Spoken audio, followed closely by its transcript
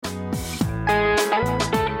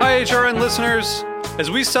HRN listeners.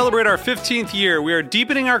 As we celebrate our 15th year, we are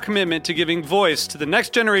deepening our commitment to giving voice to the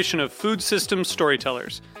next generation of food systems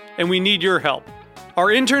storytellers, and we need your help. Our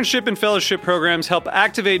internship and fellowship programs help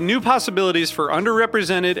activate new possibilities for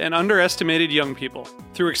underrepresented and underestimated young people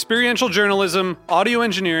through experiential journalism, audio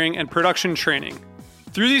engineering, and production training.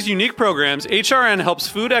 Through these unique programs, HRN helps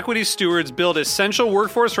food equity stewards build essential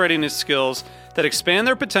workforce readiness skills that expand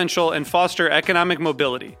their potential and foster economic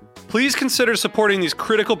mobility. Please consider supporting these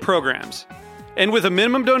critical programs. And with a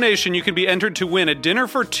minimum donation, you can be entered to win a dinner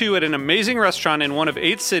for two at an amazing restaurant in one of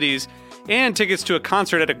 8 cities and tickets to a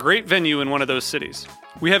concert at a great venue in one of those cities.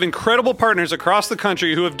 We have incredible partners across the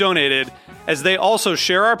country who have donated, as they also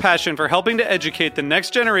share our passion for helping to educate the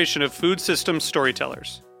next generation of food systems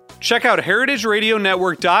storytellers. Check out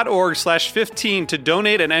heritageradionetwork.org/15 to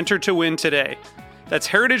donate and enter to win today. That's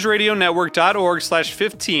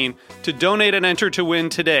heritageradionetwork.org/15 to donate and enter to win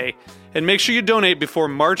today. And make sure you donate before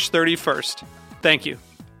March 31st. Thank you.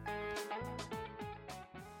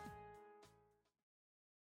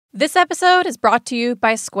 This episode is brought to you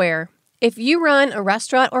by Square. If you run a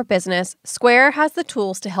restaurant or business, Square has the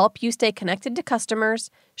tools to help you stay connected to customers,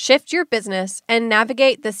 shift your business, and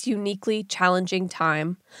navigate this uniquely challenging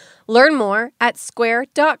time. Learn more at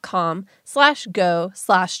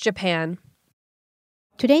square.com/go/Japan.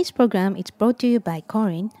 Today's program is brought to you by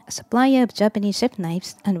Korin, a supplier of Japanese chef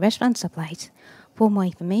knives and restaurant supplies. For more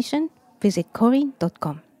information, visit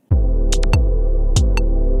korin.com.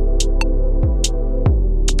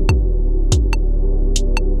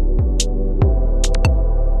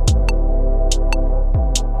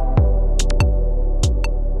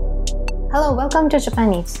 Hello, welcome to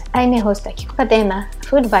Japan Eats. I'm your host Akiko Katema,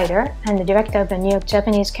 food writer and the director of the New York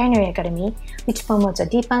Japanese Culinary Academy, which promotes a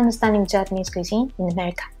deeper understanding of Japanese cuisine in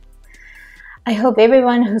America. I hope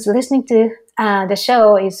everyone who's listening to the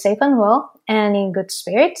show is safe and well and in good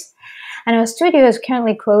spirits. And our studio is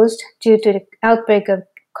currently closed due to the outbreak of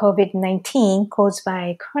COVID-19 caused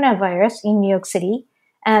by coronavirus in New York City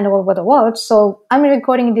and all over the world. So I'm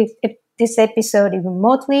recording this episode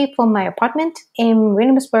remotely from my apartment in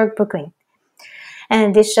Williamsburg, Brooklyn.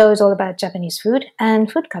 And this show is all about Japanese food and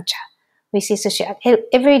food culture. We see sushi at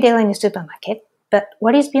every day in the supermarket, but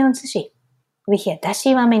what is beyond sushi? We hear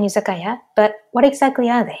dashi ramen izakaya, but what exactly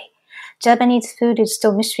are they? Japanese food is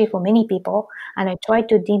still mystery for many people, and I try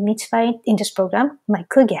to demystify it in this program with my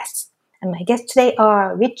two guests. And my guests today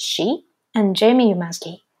are Rich Shi and Jeremy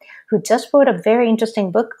Umansky, who just wrote a very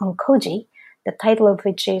interesting book on koji, the title of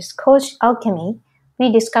which is Koji Alchemy,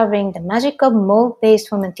 Rediscovering the Magic of Mold-Based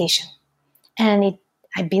Fermentation. And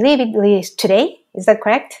I believe it released today. Is that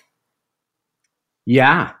correct?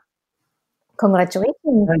 Yeah.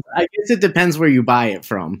 Congratulations. I guess it depends where you buy it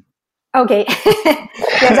from. Okay.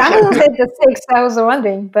 Yes, Amazon said the 6th. I was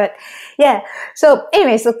wondering. But yeah. So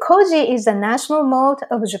anyway, so koji is the national mold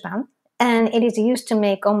of Japan. And it is used to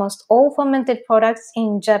make almost all fermented products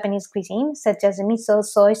in Japanese cuisine, such as miso,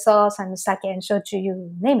 soy sauce, and sake and shochu,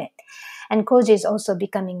 you name it. And koji is also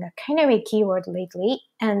becoming a culinary keyword lately,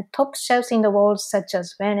 and top chefs in the world, such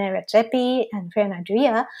as Werner Redzepi and Fernand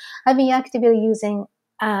Ria, have been actively using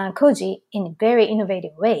koji in very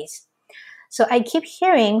innovative ways. So I keep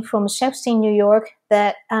hearing from chefs in New York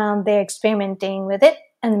that they're experimenting with it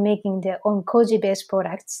and making their own koji-based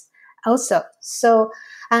products also. So,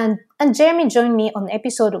 and Jeremy joined me on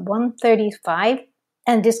episode 135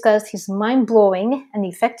 and discussed his mind-blowing and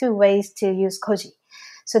effective ways to use koji.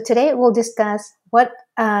 So today we'll discuss what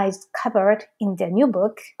is covered in their new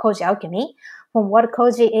book, Koji Alchemy, from what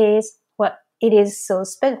koji is, why it is so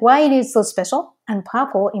special and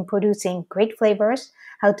powerful in producing great flavors,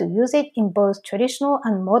 how to use it in both traditional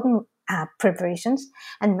and modern preparations,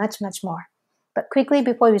 and much, much more. But quickly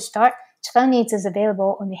before we start, Japan Eats is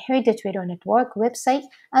available on the Heritage Radio Network website,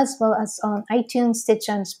 as well as on iTunes,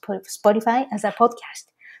 Stitcher, and Spotify as a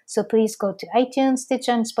podcast. So please go to iTunes,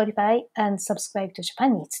 Stitcher, and Spotify and subscribe to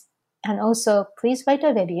Japan Eats. And also, please write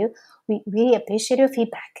a review. We really appreciate your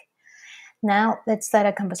feedback. Now, let's start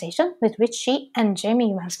a conversation with Rich Shi and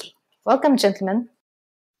Jeremy Umansky. Welcome, gentlemen.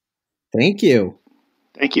 Thank you.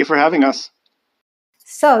 Thank you for having us.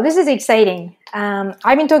 So this is exciting.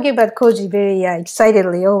 I've been talking about koji very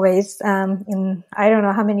excitedly always. In I don't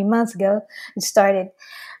know how many months ago it started.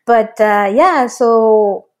 But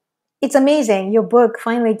so it's amazing. Your book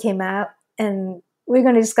finally came out, and we're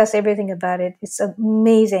going to discuss everything about it. It's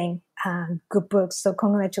amazing, good book. So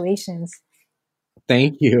congratulations.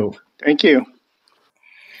 Thank you. Thank you.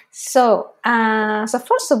 So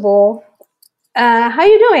first of all, how are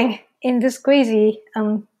you doing in this crazy,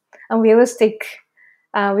 unrealistic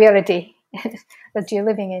reality that you're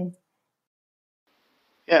living in?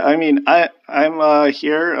 Yeah, I mean, I'm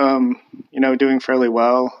here, doing fairly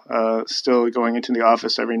well. Still going into the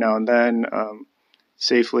office every now and then,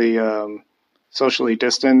 safely, socially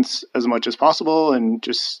distance as much as possible, and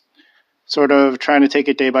just sort of trying to take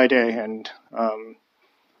it day by day and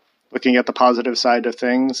looking at the positive side of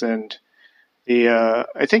things. And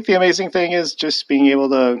I think the amazing thing is just being able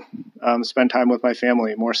to spend time with my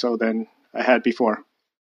family more so than I had before.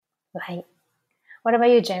 Right. What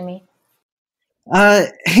about you, Jeremy?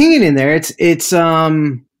 Hanging in there. It's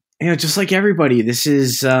just like everybody. This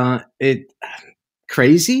is it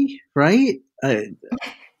crazy, right?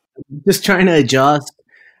 Just trying to adjust.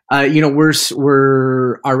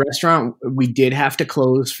 We're our restaurant. We did have to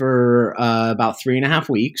close for about 3.5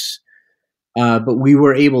 weeks, but we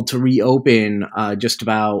were able to reopen just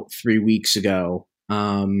about 3 weeks ago.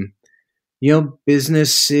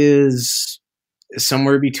 Business is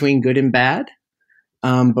somewhere between good and bad.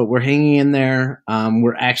 But we're hanging in there.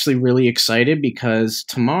 We're actually really excited because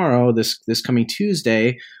tomorrow, this coming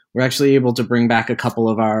Tuesday, we're actually able to bring back a couple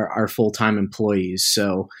of our full-time employees.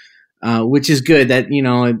 So, which is good. That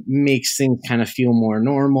it makes things kind of feel more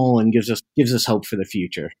normal and gives us hope for the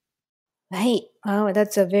future. Right. Oh,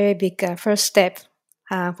 that's a very big first step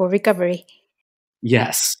for recovery.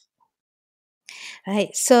 Yes.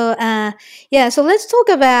 Right. So, so let's talk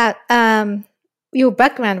about your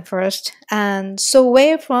background first. And so, where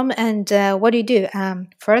you're from and what do you do?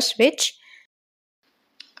 First, Rich.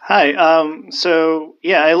 Hi.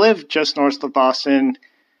 I live just north of Boston,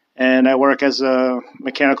 and I work as a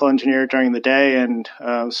mechanical engineer during the day and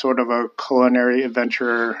sort of a culinary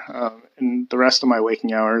adventurer in the rest of my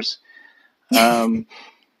waking hours. And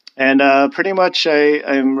pretty much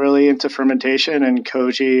I'm really into fermentation and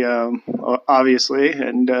koji, obviously,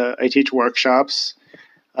 and I teach workshops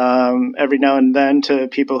every now and then to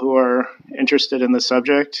people who are interested in the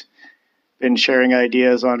subject. Been sharing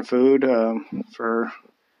ideas on food for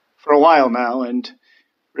a while now, and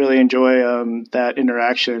really enjoy that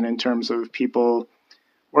interaction in terms of people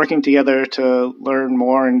working together to learn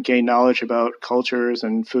more and gain knowledge about cultures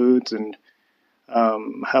and foods and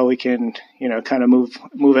how we can, kind of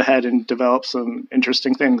move ahead and develop some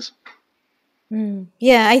interesting things.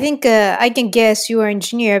 Yeah, I think I can guess you are an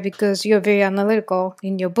engineer because you're very analytical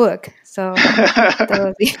in your book. So,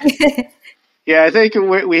 yeah, I think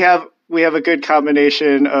we have a good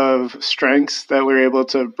combination of strengths that we're able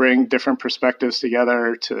to bring different perspectives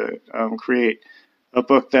together to create a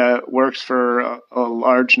book that works for a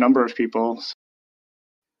large number of people.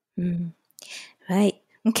 Right.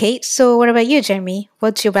 Okay. So, what about you, Jeremy?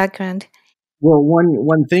 What's your background? Well,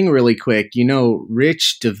 one thing really quick.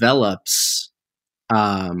 Rich develops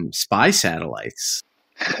spy satellites.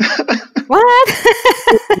 What?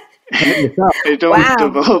 They don't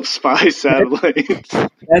develop spy satellites.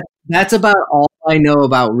 That's about all I know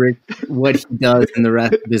about Rich, what he does in the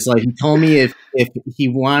rest of his life. He told me if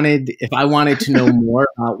I wanted to know more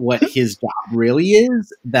about what his job really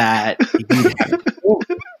is, that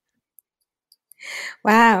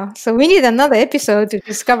Wow. So we need another episode to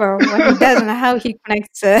discover what he does and how he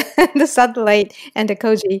connects the satellite and the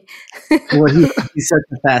koji. Well, he's such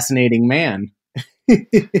a fascinating man.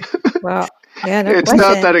 Well, yeah, no it's question.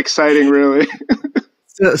 not that exciting, really.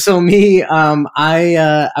 So me,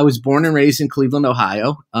 I was born and raised in Cleveland,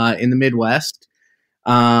 Ohio, in the Midwest.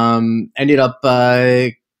 Ended up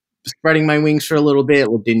spreading my wings for a little bit.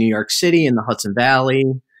 Lived in New York City in the Hudson Valley.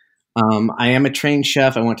 I am a trained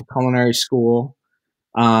chef. I went to culinary school.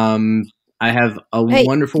 I have a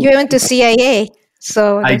wonderful. You went to CIA,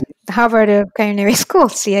 so the Harvard Culinary School,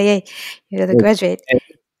 CIA. You're the graduate.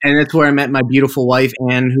 And that's where I met my beautiful wife,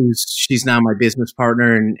 Anne, she's now my business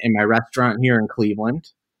partner in my restaurant here in Cleveland.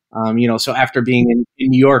 So after being in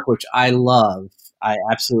New York, which I love, I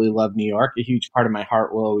absolutely love New York. A huge part of my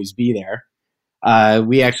heart will always be there.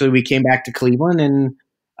 We came back to Cleveland, and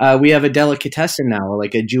we have a delicatessen now,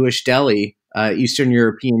 like a Jewish deli, Eastern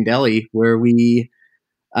European deli, where we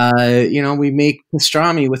make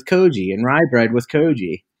pastrami with koji and rye bread with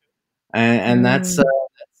koji, and that's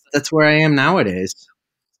where I am nowadays.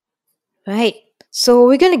 Right. So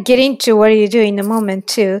we're going to get into what you do in a moment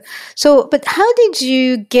too. So, but how did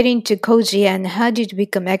you get into koji and how did you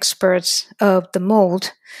become experts of the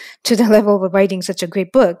mold to the level of writing such a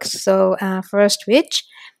great book? So first, Rich?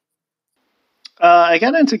 I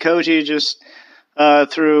got into koji just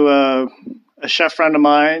through a chef friend of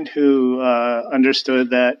mine who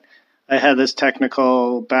understood that I had this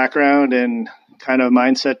technical background and kind of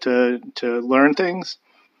mindset to learn things.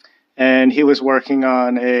 And he was working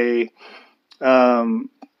on a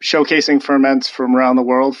showcasing ferments from around the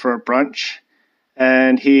world for a brunch.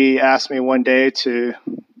 And he asked me one day to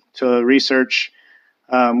research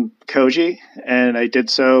Koji, and I did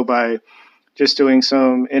so by just doing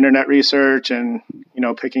some internet research and,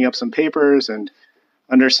 picking up some papers and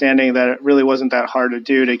understanding that it really wasn't that hard to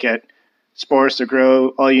do to get spores to grow.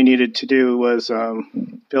 All you needed to do was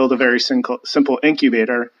build a very simple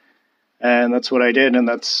incubator, and that's what I did. And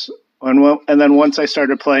then once I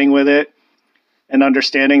started playing with it and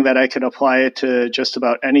understanding that I could apply it to just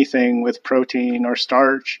about anything with protein or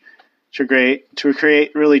starch to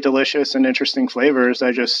create really delicious and interesting flavors,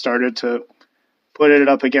 I just started to put it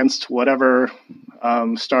up against whatever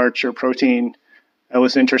starch or protein I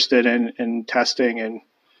was interested in testing, and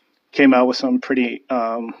came out with some pretty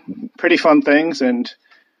fun things, and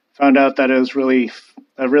found out that it was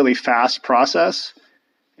a really fast process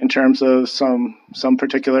in terms of some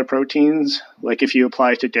particular proteins. Like if you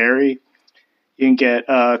apply to dairy, you can get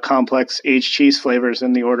complex aged cheese flavors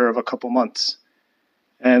in the order of a couple months.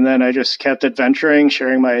 And then I just kept adventuring,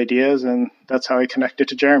 sharing my ideas, and that's how I connected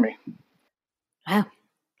to Jeremy. Wow.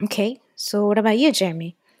 Okay. So what about you,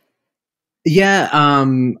 Jeremy? Yeah,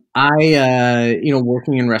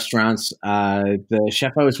 working in restaurants, the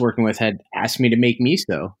chef I was working with had asked me to make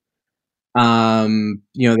miso.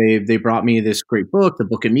 They brought me this great book, the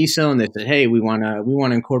Book of Miso, and they said, "Hey, we want to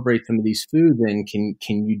incorporate some of these foods, and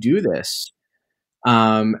can you do this?"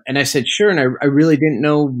 And I said, "Sure." And I really didn't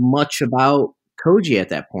know much about Koji at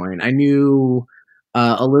that point. I knew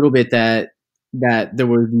a little bit that there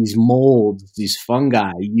were these molds, these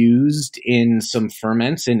fungi used in some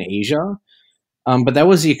ferments in Asia. But that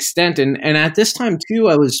was the extent. And at this time too,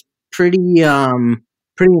 I was pretty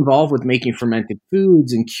involved with making fermented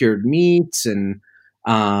foods and cured meats, and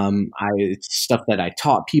it's stuff that I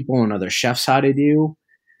taught people and other chefs how to do.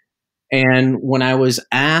 And when I was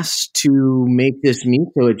asked to make this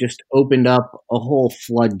miso, it just opened up a whole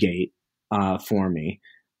floodgate for me.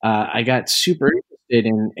 I got super interested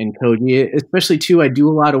in Koji, especially too. I do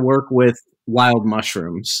a lot of work with wild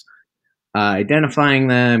mushrooms, identifying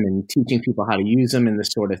them and teaching people how to use them and this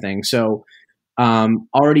sort of thing. So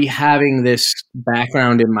already having this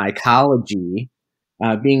background in mycology,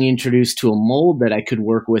 being introduced to a mold that I could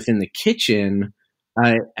work with in the kitchen,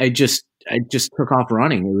 I just took off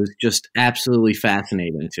running. It was just absolutely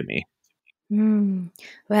fascinating to me.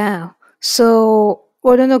 Wow. So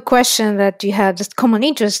I don't know, question that you have this common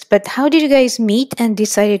interest, but how did you guys meet and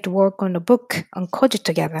decided to work on the book on Koji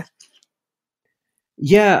together?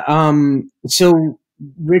 Yeah. So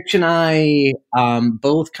Rich and I,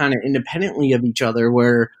 both kind of independently of each other,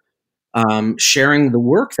 were sharing the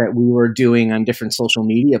work that we were doing on different social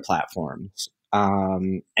media platforms.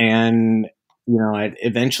 And,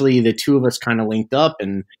 eventually the two of us kind of linked up,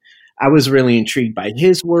 and I was really intrigued by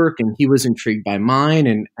his work and he was intrigued by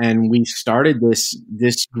mine. And we started this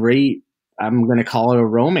great, I'm going to call it a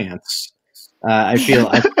romance. I feel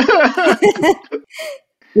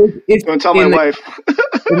Don't tell my wife.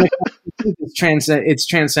 It's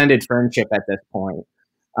transcended friendship at this point.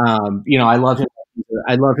 I love him.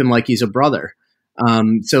 I love him like he's a brother.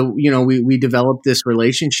 So we developed this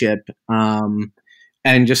relationship,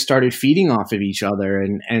 and just started feeding off of each other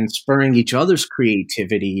and spurring each other's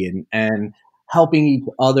creativity and helping each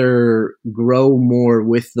other grow more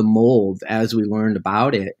with the mold as we learned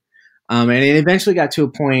about it. And it eventually got to a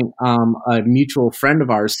point, a mutual friend of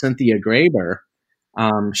ours, Cynthia Graber,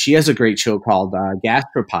 she has a great show called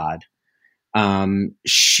Gastropod.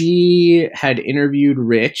 She had interviewed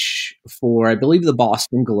Rich for, I believe, the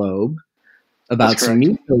Boston Globe about some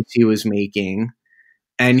misos he was making.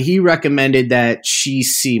 And he recommended that she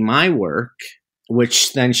see my work,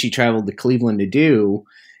 which then she traveled to Cleveland to do.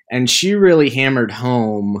 And she really hammered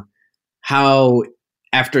home how,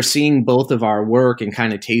 after seeing both of our work and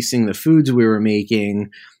kind of tasting the foods we were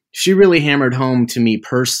making, she really hammered home to me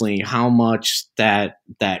personally how much that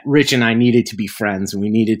Rich and I needed to be friends and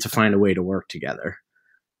we needed to find a way to work together.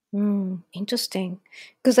 Interesting.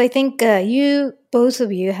 Because I think both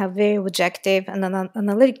of you have very objective and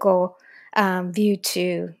analytical view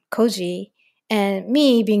to Koji. And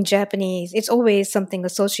me being Japanese, it's always something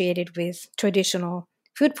associated with traditional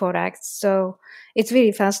food products. So it's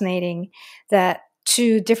really fascinating that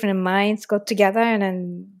two different minds got together and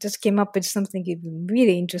then just came up with something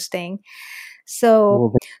really interesting.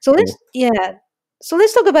 So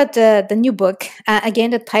let's talk about the new book.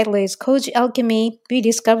 Again, the title is Koji Alchemy: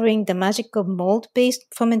 Rediscovering the Magic of Mold-Based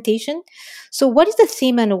Fermentation. So what is the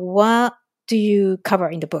theme and what do you cover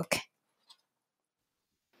in the book?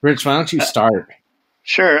 Rich, why don't you start?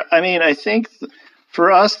 Sure. I mean, I think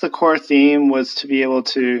for us, the core theme was to be able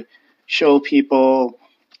to show people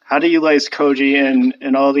how to utilize Koji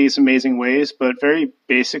in all these amazing ways, but very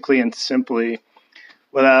basically and simply,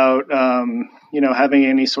 without having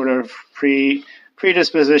any sort of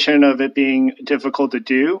predisposition of it being difficult to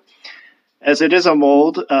do. As it is a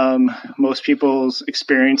mold, most people's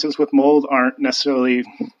experiences with mold aren't necessarily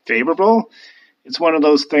favorable. It's one of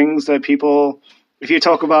those things that people, if you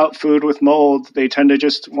talk about food with mold, they tend to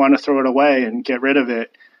just want to throw it away and get rid of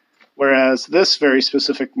it. Whereas this very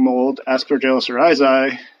specific mold, Aspergillus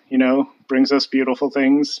oryzae, brings us beautiful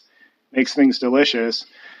things, makes things delicious.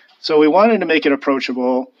 So we wanted to make it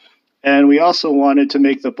approachable. And we also wanted to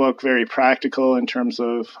make the book very practical in terms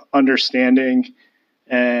of understanding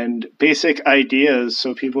and basic ideas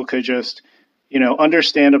so people could just,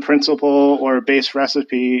 understand a principle or a base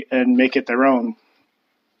recipe and make it their own.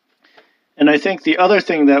 And I think the other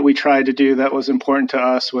thing that we tried to do that was important to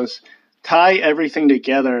us was tie everything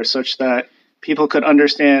together such that people could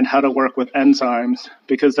understand how to work with enzymes,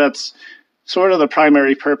 because that's sort of the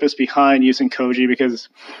primary purpose behind using Koji, because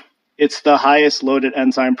it's the highest loaded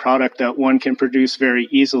enzyme product that one can produce very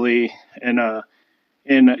easily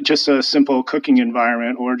in just a simple cooking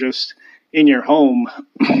environment or just in your home,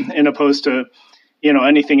 in opposed to,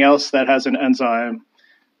 anything else that has an enzyme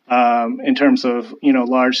in terms of,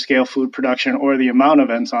 large scale food production or the amount of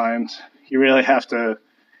enzymes. You really have to,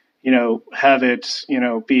 have it,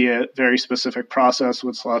 be a very specific process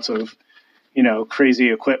with lots of, crazy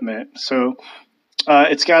equipment. So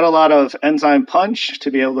it's got a lot of enzyme punch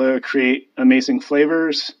to be able to create amazing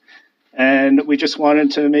flavors. And we just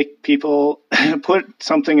wanted to make people put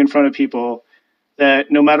something in front of people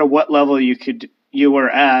that no matter what level you were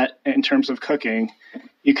at in terms of cooking,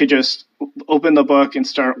 you could just open the book and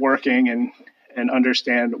start working and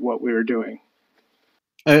understand what we were doing.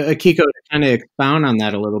 Akiko, to kind of expound on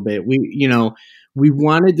that a little bit, we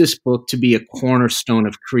wanted this book to be a cornerstone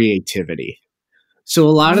of creativity. So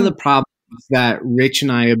a lot of the problems that Rich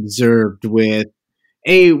and I observed with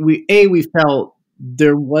we felt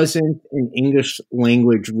there wasn't an English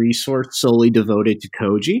language resource solely devoted to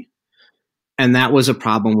Koji. And that was a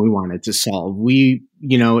problem we wanted to solve. We,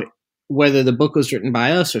 whether the book was written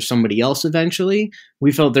by us or somebody else eventually,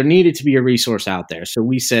 we felt there needed to be a resource out there. So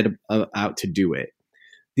we set out to do it.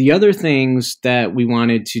 The other things that we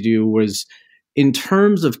wanted to do was, in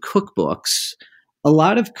terms of cookbooks, a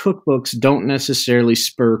lot of cookbooks don't necessarily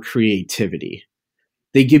spur creativity.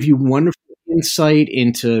 They give you wonderful insight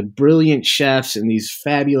into brilliant chefs and these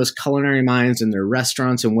fabulous culinary minds and their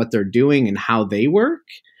restaurants and what they're doing and how they work,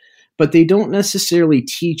 but they don't necessarily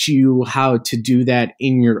teach you how to do that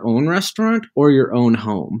in your own restaurant or your own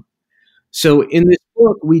home. So in this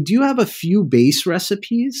book, we do have a few base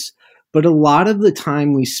recipes, but a lot of the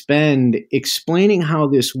time we spend explaining how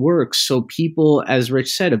this works so people, as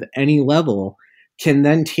Rich said, of any level can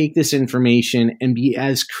then take this information and be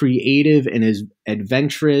as creative and as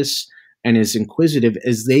adventurous and as inquisitive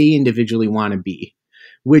as they individually want to be,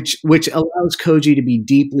 which allows Koji to be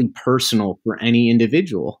deeply personal for any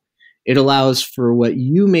individual. It allows for what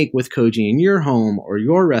you make with Koji in your home or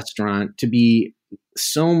your restaurant to be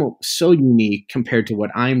so unique compared to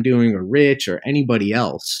what I'm doing or Rich or anybody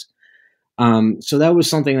else. So that was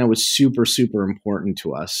something that was super, super important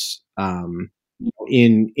to us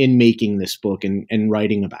in making this book and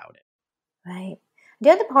writing about it. Right. The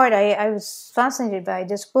other part I was fascinated by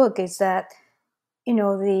this book is that,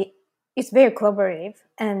 it's very collaborative,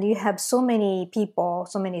 and you have so many people,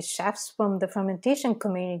 so many chefs from the fermentation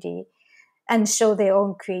community, and show their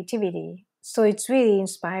own creativity. So it's really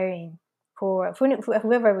inspiring for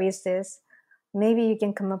whoever reads this. Maybe you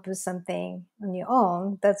can come up with something on your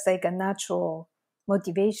own that's like a natural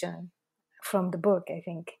motivation from the book, I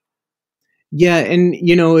think. Yeah, and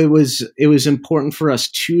it was important for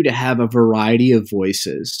us too to have a variety of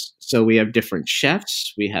voices. So we have different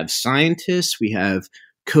chefs, we have scientists, we have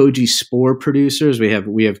Koji spore producers, we have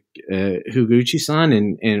Higuchi-san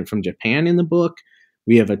and from Japan in the book,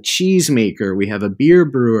 we have a cheesemaker, we have a beer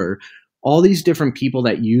brewer, all these different people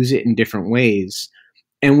that use it in different ways.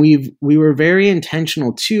 And we were very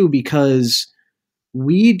intentional too, because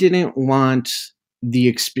we didn't want the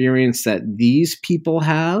experience that these people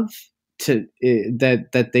have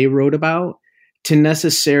that they wrote about to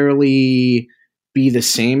necessarily be the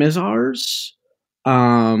same as ours.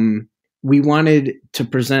 We wanted to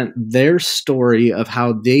present their story of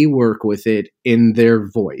how they work with it in their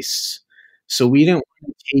voice. So we didn't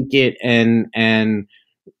want to take it and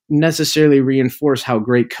necessarily reinforce how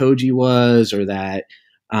great Koji was, or that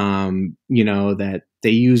that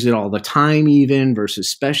they use it all the time even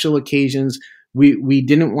versus special occasions. We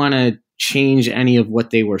didn't want to change any of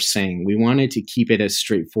what they were saying. We wanted to keep it as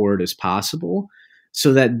straightforward as possible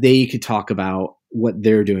so that they could talk about what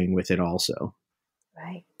they're doing with it also.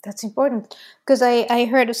 Right. That's important. Because I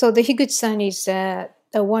heard, so the Higuchi-san is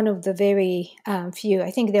one of the very few.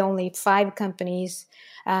 I think there are only 5 companies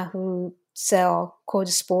who sell Koji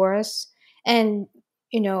spores, and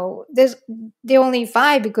there are only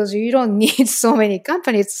 5 because you don't need so many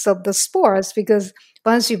companies of the spores, because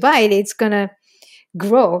once you buy it, it's gonna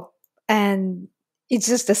grow, and it's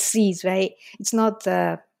just the seeds, right? It's not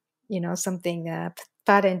something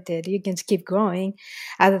patented. You can keep growing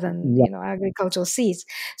other than agricultural seeds.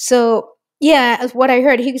 So yeah, what I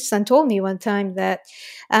heard, Higuchi-san told me one time that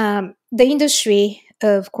the industry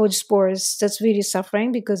of Koji spores that's really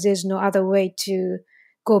suffering because there's no other way to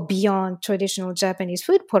go beyond traditional Japanese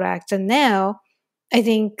food products. And now I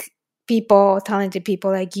think talented people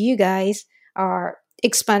like you guys are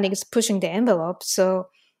expanding, pushing the envelope. So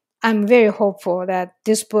I'm very hopeful that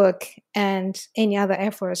this book and any other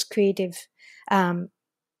efforts, creative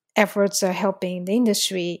efforts, are helping the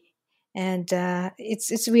industry, and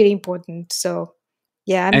it's really important. So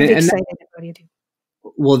yeah, I'm very excited about it.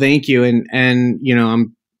 Well, thank you, and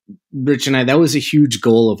I'm Rich and I. That was a huge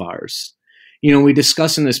goal of ours. We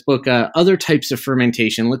discuss in this book other types of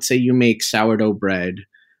fermentation. Let's say you make sourdough bread.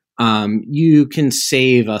 You can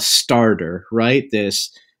save a starter, right?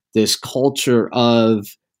 This culture of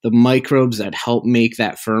the microbes that help make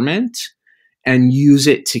that ferment, and use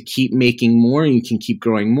it to keep making more, and you can keep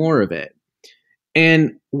growing more of it.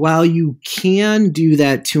 And while you can do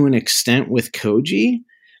that to an extent with Koji,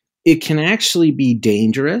 it can actually be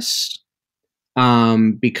dangerous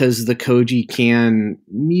because the Koji can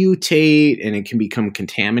mutate and it can become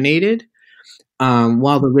contaminated.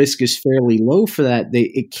 While the risk is fairly low for that,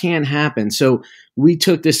 it can happen. So we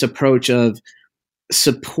took this approach of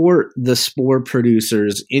support the spore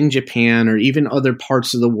producers in Japan or even other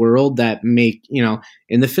parts of the world that make,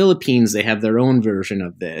 in the Philippines, they have their own version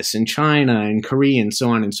of this, in China and Korea and so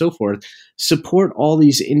on and so forth. Support all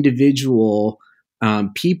these individual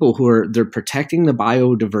people they're protecting the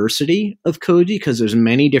biodiversity of Koji, because there's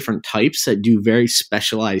many different types that do very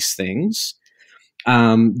specialized things.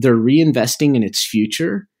 They're reinvesting in its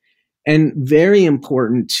future. And very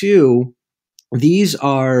important too, these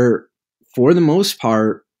are, for the most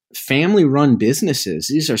part, family-run businesses.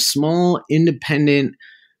 These are small, independent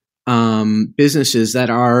businesses that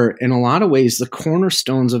are, in a lot of ways, the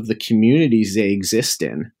cornerstones of the communities they exist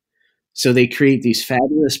in. So they create these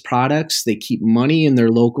fabulous products. They keep money in their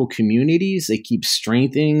local communities. They keep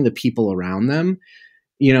strengthening the people around them.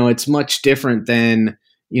 It's much different than,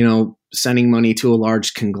 sending money to a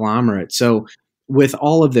large conglomerate. So with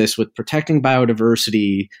all of this, with protecting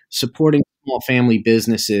biodiversity, supporting small family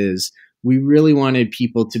businesses, we really wanted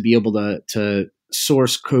people to be able to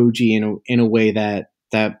source Koji in a way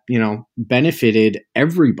that benefited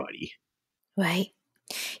everybody. Right.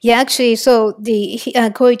 Yeah, actually, so the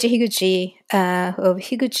Koichi Higuchi of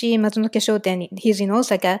Higuchi Matsunoke Shoten, he's in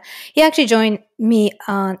Osaka. He actually joined me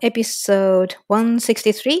on episode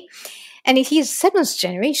 163, and he's 7th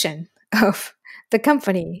generation of the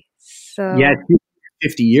company. So yeah,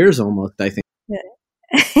 50 years almost, I think. Yeah.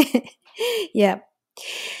 Yeah.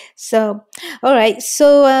 So, all right.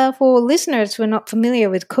 So for listeners who are not familiar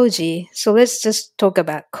with Koji, so let's just talk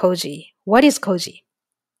about Koji. What is Koji?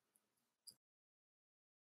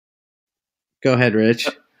 Go ahead, Rich.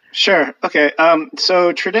 Sure. Okay.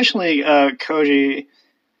 So traditionally, Koji,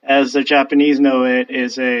 as the Japanese know it,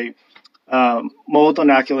 is a mold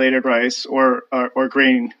inoculated rice or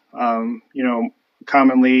grain.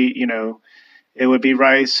 Commonly, it would be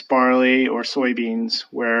rice, barley, or soybeans,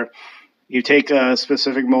 where you take a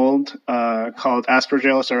specific mold called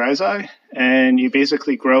Aspergillus oryzae, and you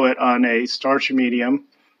basically grow it on a starch medium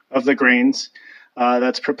of the grains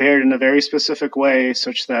that's prepared in a very specific way,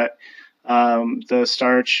 such that the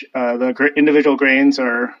starch, individual grains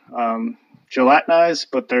are gelatinized,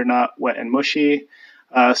 but they're not wet and mushy,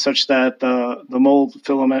 such that the mold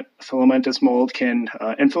filamentous mold can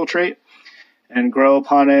infiltrate and grow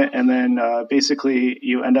upon it, and then basically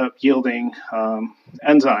you end up yielding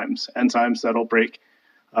enzymes that'll break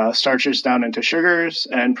starches down into sugars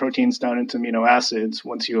and proteins down into amino acids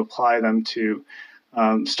once you apply them to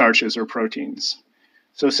starches or proteins.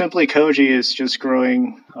 So simply, Koji is just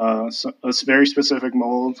growing a very specific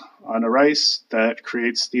mold on a rice that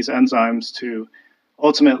creates these enzymes to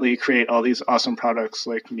ultimately create all these awesome products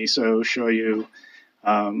like miso, shoyu,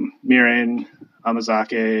 mirin,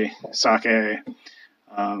 amazake, sake,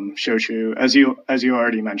 shochu, as you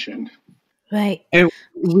already mentioned. Right. And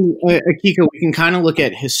Akiko, we can kind of look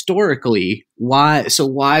at historically why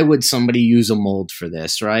would somebody use a mold for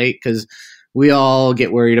this, right? Because we all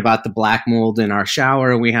get worried about the black mold in our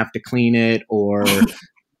shower and we have to clean it, or the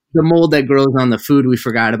mold that grows on the food we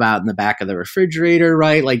forgot about in the back of the refrigerator,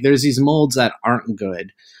 right? Like there's these molds that aren't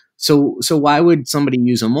good. So why would somebody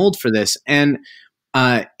use a mold for this? And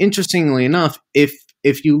interestingly enough,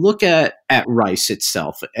 if you look at rice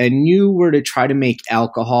itself and you were to try to make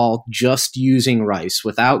alcohol just using rice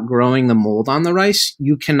without growing the mold on the rice,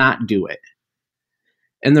 you cannot do it.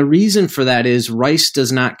 And the reason for that is rice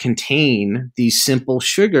does not contain these simple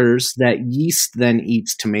sugars that yeast then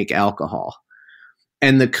eats to make alcohol.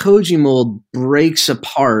 And the Koji mold breaks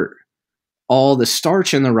apart all the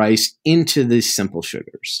starch in the rice into these simple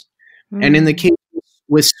sugars. Mm. And in the case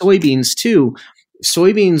with soybeans too,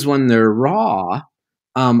 soybeans when they're raw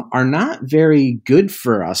are not very good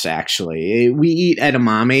for us, actually. We eat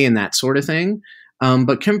edamame and that sort of thing.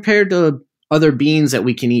 But compared to other beans that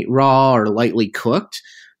we can eat raw or lightly cooked,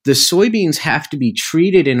 the soybeans have to be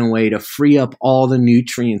treated in a way to free up all the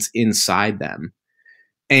nutrients inside them.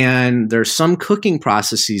 And there's some cooking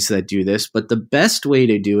processes that do this, but the best way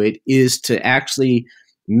to do it is to actually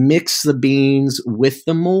mix the beans with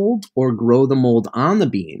the mold or grow the mold on the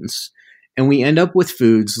beans. And we end up with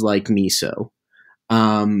foods like miso,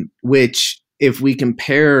 which if we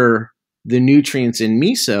compare the nutrients in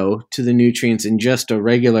miso to the nutrients in just a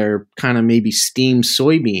regular kind of maybe steamed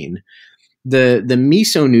soybean, the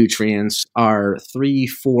miso nutrients are 3,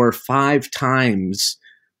 4, 5 times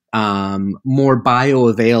more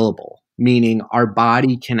bioavailable, meaning our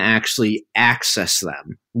body can actually access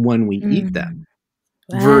them when we eat them,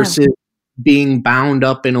 versus being bound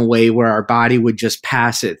up in a way where our body would just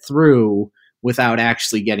pass it through without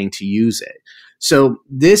actually getting to use it. So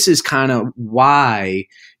this is kind of why,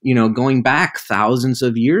 going back thousands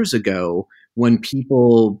of years ago, when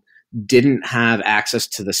people didn't have access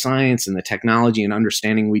to the science and the technology and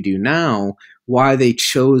understanding we do now, why they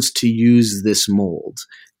chose to use this mold.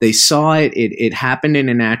 They saw it happened in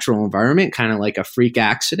a natural environment, kind of like a freak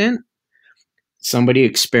accident. Somebody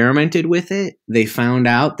experimented with it. They found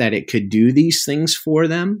out that it could do these things for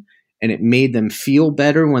them, and it made them feel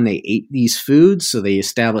better when they ate these foods. So they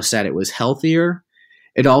established that it was healthier.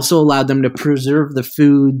 It also allowed them to preserve the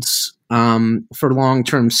foods for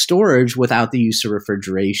long-term storage without the use of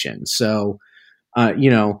refrigeration. So,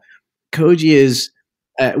 Koji is,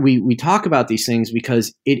 we talk about these things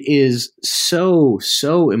because it is so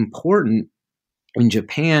important in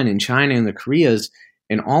Japan and China and the Koreas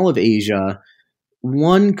and all of Asia.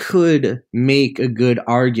 One could make a good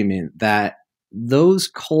argument that those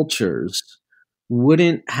cultures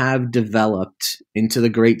wouldn't have developed into the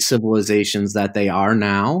great civilizations that they are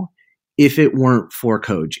now if it weren't for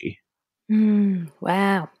Koji.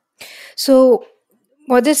 Wow. So,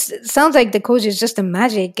 this sounds like the Koji is just a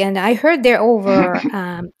magic. And I heard there are over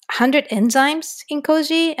 100 enzymes in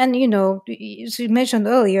Koji. And, as you mentioned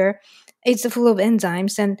earlier, it's full of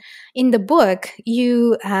enzymes. And in the book,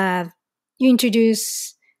 you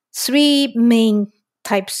introduce 3 main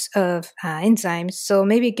types of enzymes. So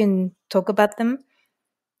maybe you can talk about them.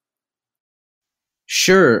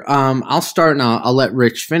 Sure. I'll start and I'll let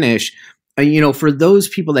Rich finish. For those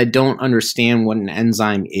people that don't understand what an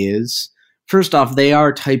enzyme is, first off, they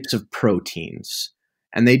are types of proteins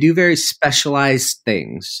and they do very specialized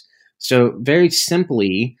things. So very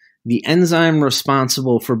simply, the enzyme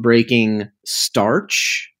responsible for breaking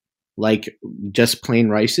starch, like just plain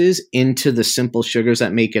rices, into the simple sugars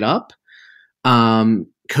that make it up,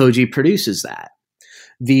 Koji produces that.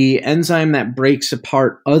 The enzyme that breaks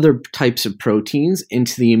apart other types of proteins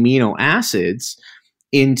into the amino acids,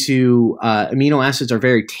 amino acids are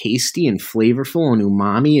very tasty and flavorful and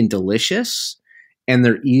umami and delicious, and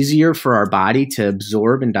they're easier for our body to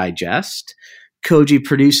absorb and digest. Koji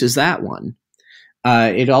produces that one.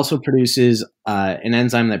 It also produces an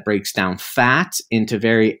enzyme that breaks down fat into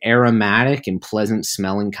very aromatic and pleasant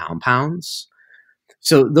smelling compounds.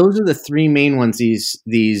 So those are the 3 main ones.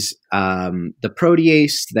 The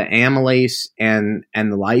protease, the amylase, and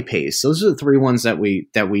the lipase. Those are the 3 ones that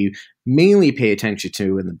we mainly pay attention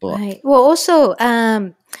to in the book. Right. Well, also,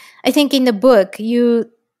 I think in the book you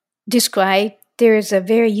describe there is a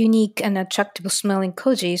very unique and attractive smelling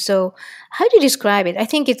Koji. So how do you describe it? I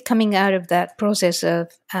think it's coming out of that process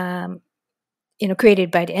of created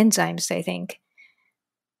by the enzymes, I think.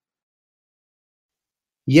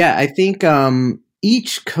 Yeah, I think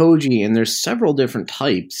each Koji, and there's several different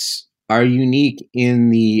types, are unique in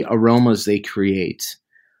the aromas they create.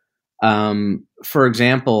 For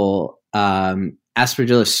example, Aspergillus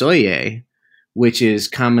soyae, which is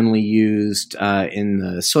commonly used in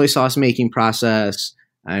the soy sauce making process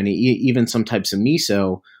and even some types of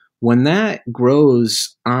miso, when that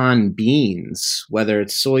grows on beans, whether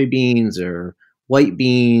it's soybeans or white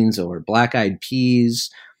beans or black-eyed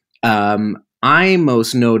peas, I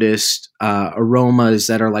most noticed aromas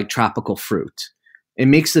that are like tropical fruit. it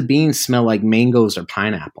makes the beans smell like mangoes or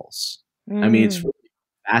pineapples. I mean, it's really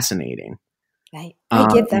fascinating. I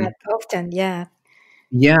get that often, yeah.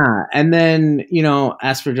 Yeah, and then,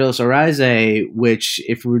 Aspergillus oryzae, which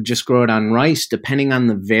if we just grow it on rice, depending on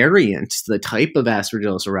the variant, the type of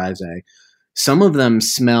Aspergillus oryzae, some of them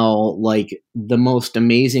smell like the most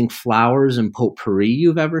amazing flowers and potpourri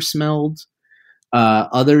you've ever smelled.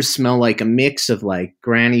 Others smell like a mix of like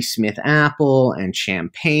Granny Smith apple and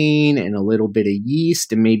champagne and a little bit of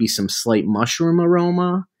yeast and maybe some slight mushroom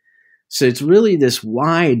aroma. So it's really this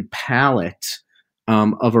wide palette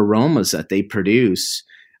of aromas that they produce.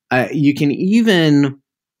 You can even,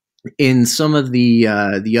 in some of the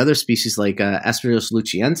other species like Aspergillus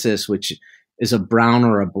luciensis, which is a brown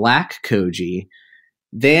or a black koji,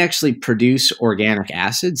 they actually produce organic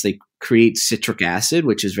acids. They create citric acid,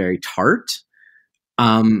 which is very tart.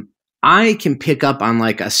 I can pick up on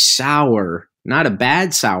like a sour, not a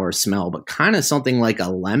bad sour smell, but kind of something like a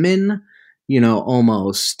lemon,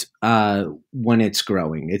 almost when it's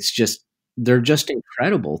growing. They're just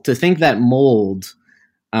incredible. To think that mold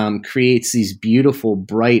creates these beautiful,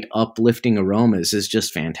 bright, uplifting aromas is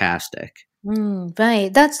just fantastic.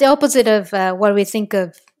 Right. That's the opposite of what we think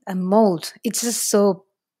of a mold. It's just so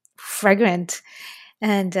fragrant.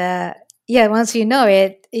 And once you know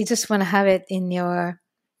it, you just want to have it in your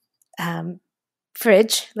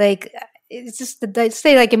fridge. Like, it's just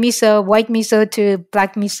say like a miso, white miso to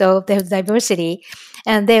black miso. There's diversity,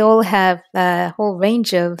 and they all have a whole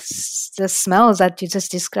range of the smells that you just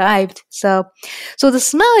described. So the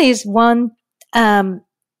smell is one,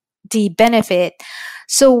 the benefit.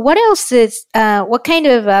 So what else is what kind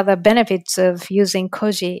of other benefits of using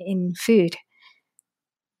koji in food?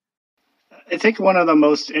 I think one of the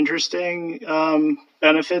most interesting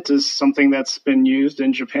benefits is something that's been used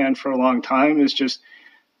in Japan for a long time, is just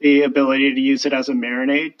the ability to use it as a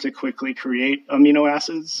marinade to quickly create amino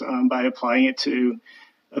acids by applying it to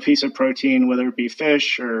a piece of protein, whether it be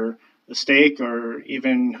fish or a steak or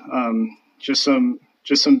even just some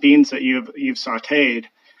beans that you've sautéed.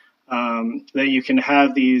 That you can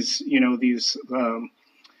have these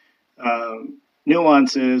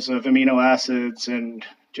nuances of amino acids and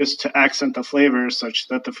just to accent the flavors such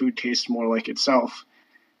that the food tastes more like itself.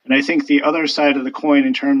 And I think the other side of the coin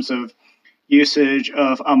in terms of usage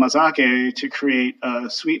of amazake to create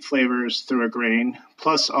sweet flavors through a grain,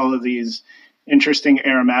 plus all of these interesting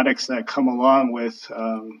aromatics that come along with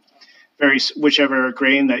whichever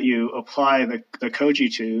grain that you apply the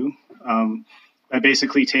koji to, by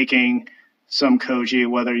basically taking some koji,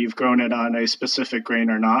 whether you've grown it on a specific grain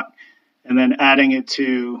or not, and then adding it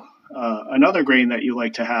to another grain that you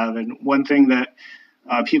like to have. And one thing that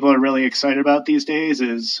people are really excited about these days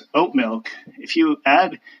is oat milk. If you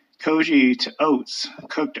add koji to oats,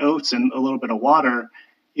 cooked oats and a little bit of water,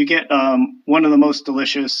 you get one of the most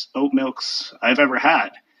delicious oat milks I've ever had.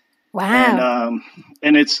 Wow.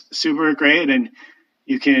 And it's super great. And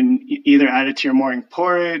you can either add it to your morning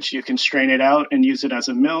porridge, you can strain it out and use it as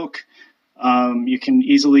a milk. You can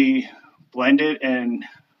easily blend it and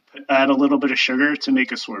add a little bit of sugar to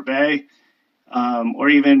make a sorbet, or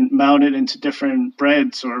even mount it into different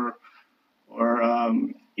breads or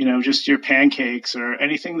just your pancakes or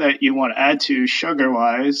anything that you want to add to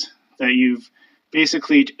sugar-wise that you've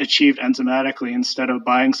basically achieved enzymatically instead of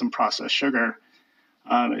buying some processed sugar.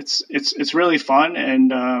 It's really fun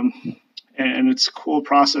and it's a cool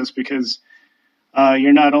process because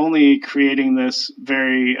you're not only creating this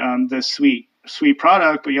very this sweet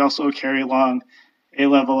product, but you also carry along a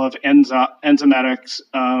level of enzymatics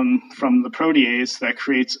from the protease that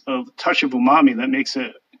creates a touch of umami that makes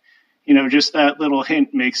it, just that little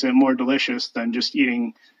hint makes it more delicious than just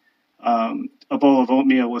eating a bowl of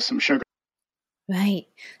oatmeal with some sugar. Right.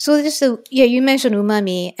 So you mentioned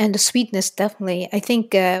umami and the sweetness, definitely. I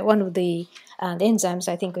think one of the enzymes,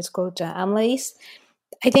 I think it's called amylase.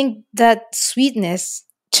 I think that sweetness,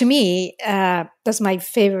 to me, that's my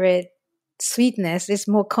favorite sweetness. It's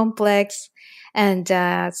more complex and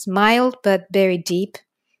it's mild but very deep.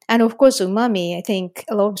 And of course, umami, I think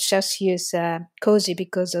a lot of chefs use koji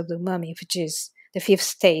because of the umami, which is the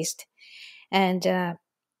fifth taste. And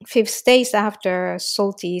fifth taste after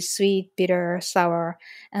salty, sweet, bitter, sour.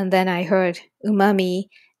 And then I heard umami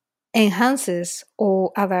enhances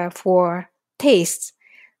all other four tastes.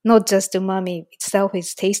 Not just umami itself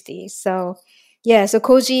is tasty. So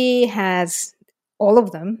koji has all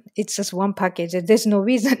of them. It's just one package. There's no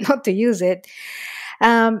reason not to use it.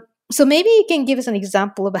 So maybe you can give us an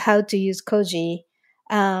example of how to use koji.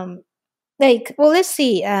 Let's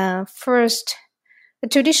see. First, the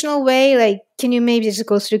traditional way, can you maybe just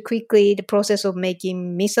go through quickly the process of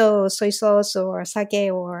making miso or soy sauce or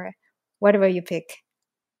sake or whatever you pick?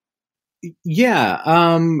 Yeah.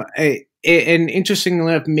 And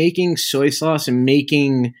interestingly enough, making soy sauce and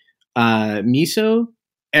making miso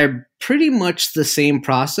are pretty much the same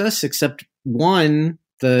process, except one,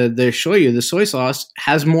 the shoyu, the soy sauce,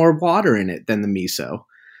 has more water in it than the miso.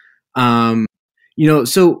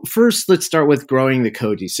 So first let's start with growing the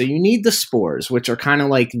koji. So you need the spores, which are kind of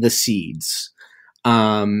like the seeds.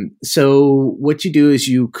 So what you do is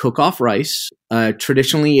you cook off rice.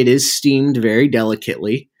 Traditionally, it is steamed very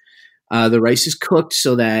delicately. The rice is cooked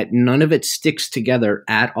so that none of it sticks together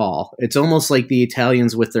at all. It's almost like the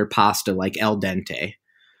Italians with their pasta, like al dente.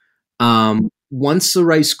 Once the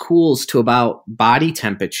rice cools to about body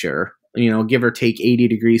temperature, give or take 80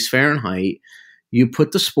 degrees Fahrenheit, you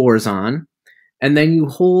put the spores on, and then you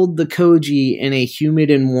hold the koji in a humid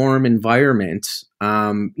and warm environment,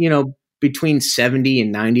 between 70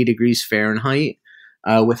 and 90 degrees Fahrenheit,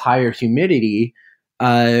 with higher humidity,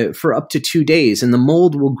 for up to 2 days, and the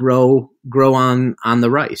mold will grow on the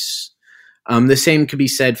rice. The same could be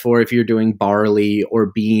said for if you're doing barley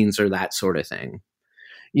or beans or that sort of thing.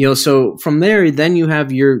 So from there, then you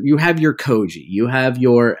have your koji, you have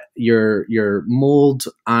your mold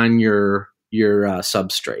on your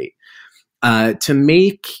substrate. To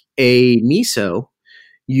make a miso,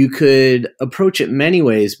 you could approach it many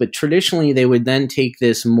ways, but traditionally they would then take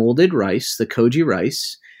this molded rice, the koji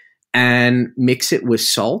rice, and mix it with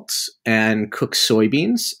salt and cook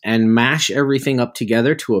soybeans and mash everything up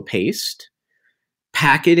together to a paste,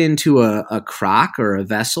 pack it into a crock or a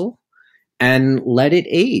vessel, and let it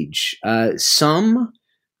age. Some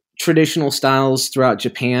traditional styles throughout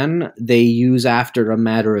Japan, they use after a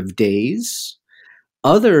matter of days.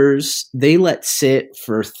 Others, they let sit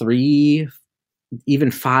for 3, even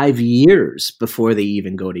 5 years before they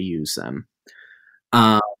even go to use them.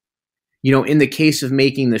 In the case of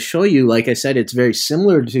making the shoyu, like I said, it's very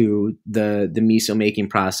similar to the miso making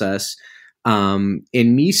process. In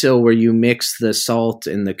miso, where you mix the salt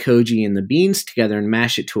and the koji and the beans together and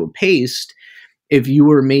mash it to a paste, if you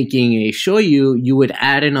were making a shoyu, you would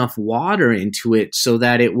add enough water into it so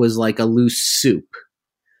that it was like a loose soup.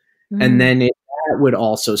 And then that would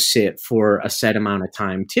also sit for a set amount of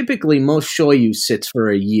time. Typically, most shoyu sits for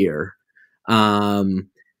a year.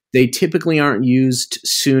 They typically aren't used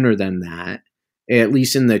sooner than that, at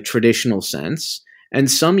least in the traditional sense.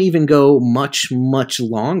 And some even go much, much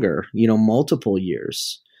longer, multiple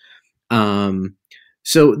years.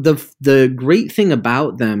 So the great thing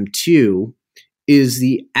about them, too, is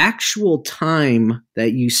the actual time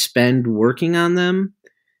that you spend working on them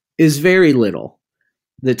is very little.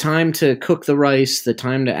 The time to cook the rice, the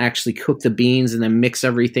time to actually cook the beans and then mix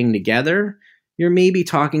everything together, you're maybe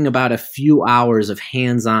talking about a few hours of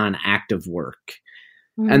hands-on active work.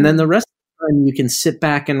 And then the rest of the time you can sit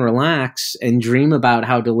back and relax and dream about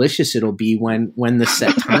how delicious it'll be when the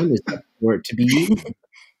set time is for it to be eaten.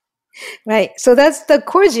 Right. So that's the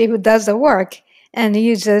koji who does the work, and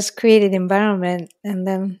you just create an environment, and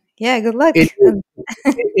then, good luck.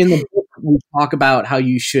 In the book, we talk about how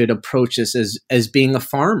you should approach this as being a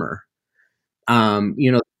farmer.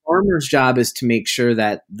 The farmer's job is to make sure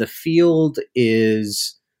that the field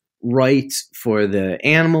is right for the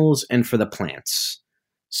animals and for the plants.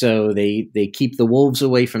 So they keep the wolves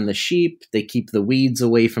away from the sheep. They keep the weeds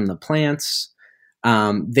away from the plants.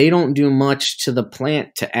 They don't do much to the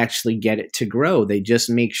plant to actually get it to grow. They just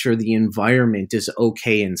make sure the environment is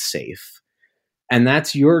okay and safe. And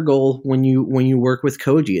that's your goal when you work with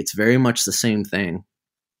koji. It's very much the same thing.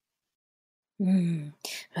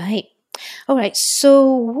 Right. All right.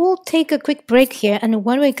 So we'll take a quick break here. And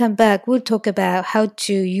when we come back, we'll talk about how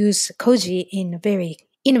to use koji in a very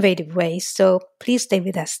innovative way. So please stay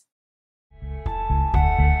with us.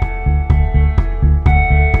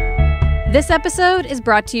 This episode is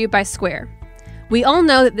brought to you by Square. We all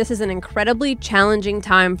know that this is an incredibly challenging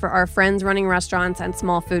time for our friends running restaurants and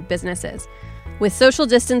small food businesses. With social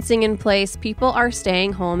distancing in place, people are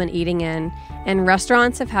staying home and eating in, and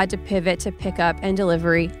restaurants have had to pivot to pickup and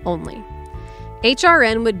delivery only.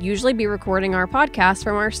 HRN would usually be recording our podcast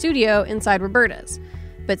from our studio inside Roberta's.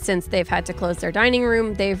 But since they've had to close their dining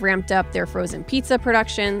room, they've ramped up their frozen pizza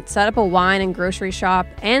production, set up a wine and grocery shop,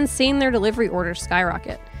 and seen their delivery orders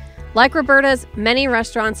skyrocket. Like Roberta's, many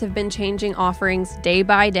restaurants have been changing offerings day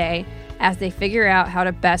by day as they figure out how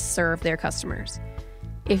to best serve their customers.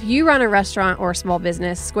 If you run a restaurant or a small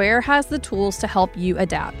business, Square has the tools to help you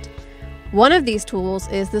adapt. One of these tools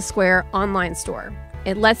is the Square online store.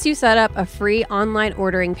 It lets you set up a free online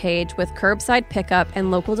ordering page with curbside pickup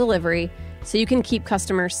and local delivery so you can keep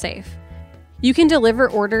customers safe. You can deliver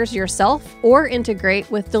orders yourself or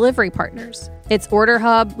integrate with delivery partners. Its Order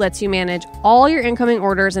Hub lets you manage all your incoming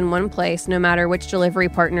orders in one place, no matter which delivery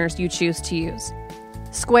partners you choose to use.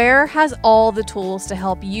 Square has all the tools to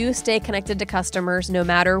help you stay connected to customers no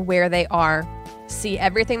matter where they are. See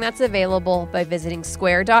everything that's available by visiting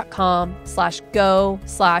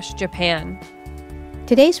square.com/go/Japan.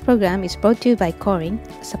 Today's program is brought to you by Korin,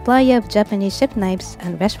 a supplier of Japanese chef knives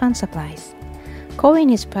and restaurant supplies.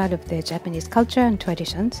 Korin is proud of their Japanese culture and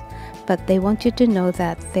traditions, but they want you to know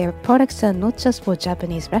that their products are not just for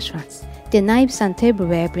Japanese restaurants. Their knives and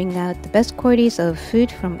tableware bring out the best qualities of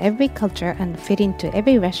food from every culture and fit into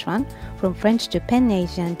every restaurant, from French to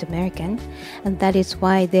Pan-Asian to American, and that is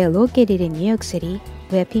why they are located in New York City,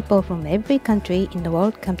 where people from every country in the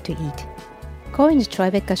world come to eat. Korin's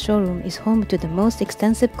Tribeca showroom is home to the most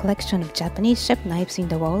extensive collection of Japanese chef knives in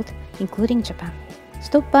the world, including Japan.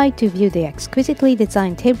 Stop by to view their exquisitely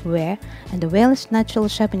designed tableware and the Welsh natural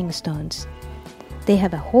sharpening stones. They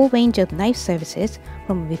have a whole range of knife services,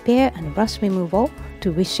 from repair and rust removal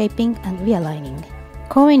to reshaping and realigning.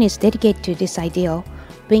 Korin is dedicated to this ideal,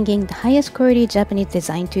 bringing the highest quality Japanese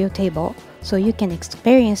design to your table so you can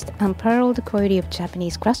experience the unparalleled quality of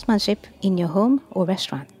Japanese craftsmanship in your home or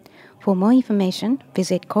restaurant. For more information,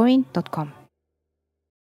 visit korin.com.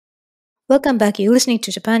 Welcome back. You're listening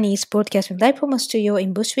to Japanese broadcasting live from a studio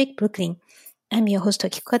in Bushwick, Brooklyn. I'm your host,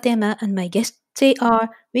 Akiko Katayama, and my guests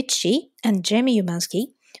are Richie and Jeremy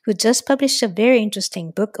Umansky, who just published a very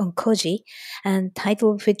interesting book on Koji, and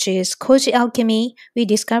title of which is Koji Alchemy,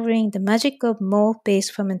 Rediscovering the Magic of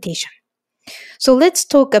Mold-Based Fermentation. So let's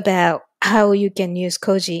talk about how you can use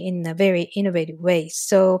Koji in a very innovative way.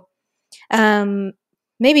 So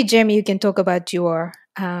maybe, Jeremy, you can talk about your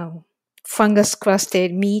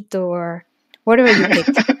fungus-crusted meat or whatever you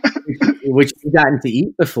picked. Which you've gotten to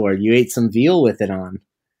eat before. You ate some veal with it on.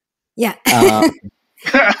 Yeah.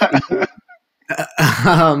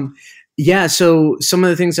 Yeah, so some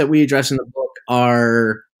of the things that we address in the book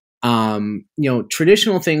are,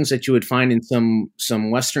 traditional things that you would find in some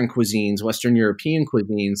Western cuisines, Western European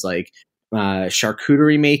cuisines, like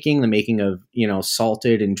charcuterie making, the making of,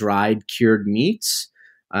 salted and dried cured meats,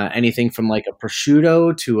 anything from like a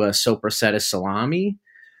prosciutto to a sopressata salami,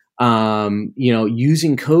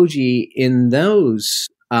 using Koji in those,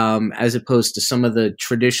 as opposed to some of the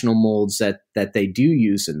traditional molds that they do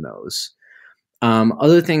use in those.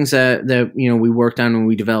 Other things that we worked on and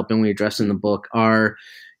we developed and we address in the book are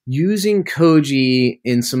using Koji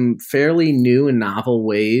in some fairly new and novel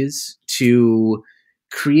ways to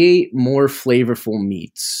create more flavorful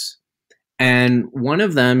meats. And one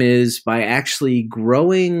of them is by actually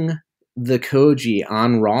growing the Koji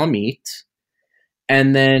on raw meat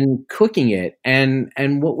and then cooking it. And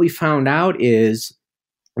what we found out is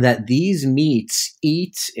that these meats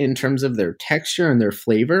eat, in terms of their texture and their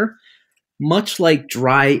flavor, much like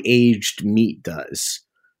dry aged meat does.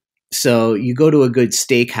 So you go to a good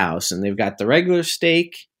steakhouse and they've got the regular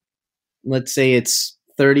steak, let's say it's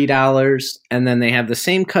 $30, and then they have the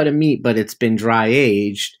same cut of meat, but it's been dry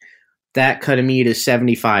aged. That cut of meat is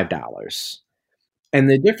 $75. And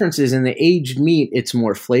the difference is, in the aged meat, it's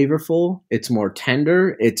more flavorful, it's more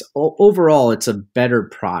tender, overall it's a better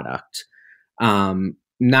product.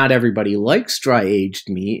 Not everybody likes dry aged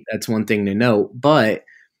meat. That's one thing to note, but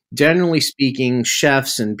generally speaking,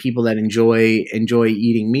 chefs and people that enjoy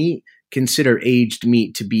eating meat consider aged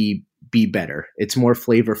meat to be better. It's more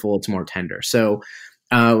flavorful, it's more tender. So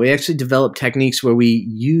we actually developed techniques where we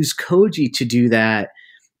use Koji to do that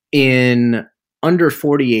in under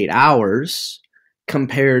 48 hours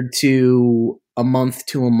compared to a month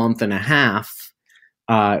to a month and a half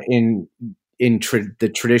in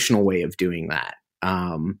the traditional way of doing that.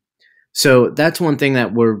 So that's one thing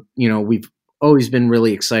that we've always been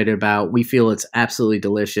really excited about. We feel it's absolutely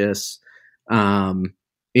delicious. Like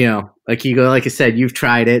I said, you've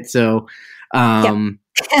tried it. So I'm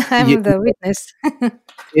the witness.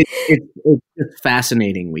 it's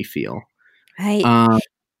fascinating, we feel. Right.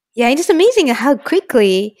 Yeah, it is amazing how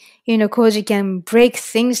quickly, Koji can break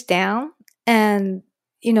things down and,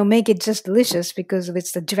 make it just delicious because of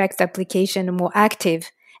its the direct application of more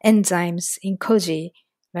active enzymes in Koji,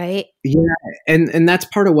 right? Yeah, and that's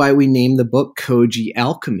part of why we named the book Koji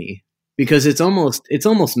Alchemy, because it's almost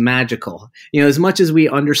magical. As much as we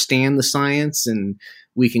understand the science and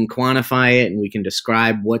we can quantify it and we can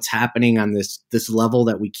describe what's happening on this level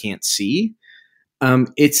that we can't see,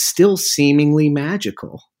 it's still seemingly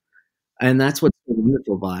magical. And that's what's so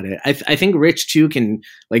wonderful about it. I think Rich too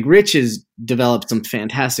Rich has developed some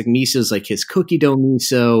fantastic misos, like his cookie dough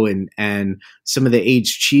miso and some of the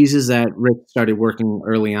aged cheeses that Rich started working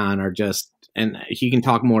early on are just and he can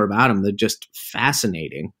talk more about them. They're just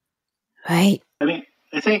fascinating. Right.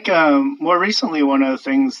 I think more recently, one of the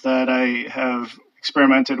things that I have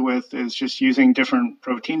experimented with is just using different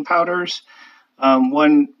protein powders.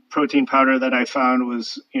 One protein powder that I found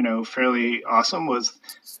was, fairly awesome was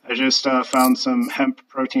I just found some hemp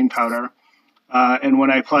protein powder. And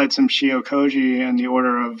when I applied some shiokoji in the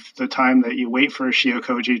order of the time that you wait for a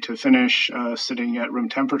shiokoji to finish sitting at room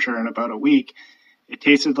temperature in about a week, it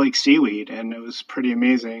tasted like seaweed, and it was pretty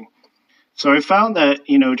amazing. So I found that,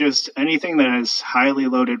 just anything that has highly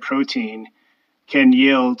loaded protein can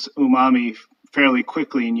yield umami fairly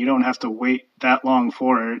quickly, and you don't have to wait that long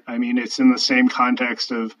for it. I mean, it's in the same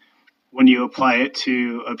context of when you apply it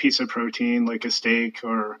to a piece of protein like a steak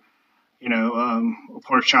or, a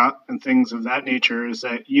pork chop and things of that nature, is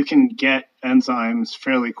that you can get enzymes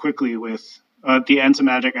fairly quickly with the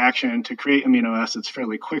enzymatic action to create amino acids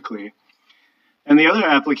fairly quickly. And the other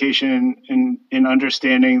application in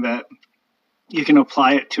understanding that you can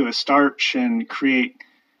apply it to a starch and create,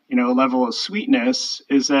 a level of sweetness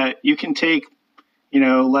is that you can take,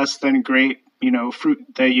 less than great, fruit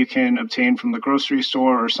that you can obtain from the grocery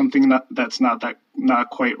store or something that's not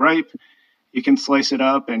quite ripe. You can slice it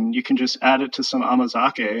up and you can just add it to some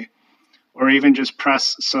amazake, or even just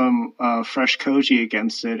press some fresh koji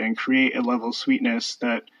against it and create a level of sweetness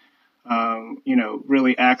that,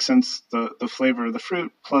 really accents the flavor of the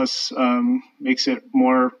fruit, plus makes it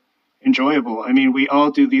more enjoyable. I mean, we all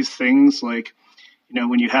do these things like,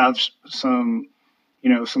 when you have some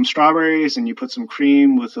strawberries and you put some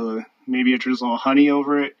cream with maybe a drizzle of honey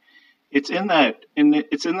over it. It's in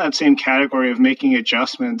that same category of making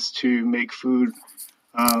adjustments to make food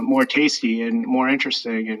more tasty and more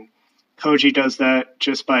interesting. And koji does that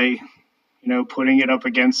just by, putting it up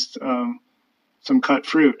against some cut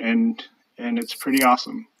fruit, and it's pretty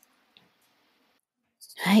awesome.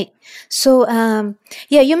 Right. So,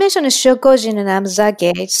 you mentioned shokoji and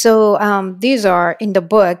amazake. So, these are in the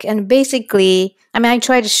book, and basically, I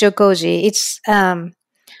tried shokoji. It's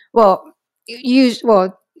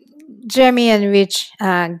Jeremy and Rich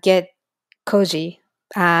get koji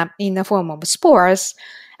in the form of spores,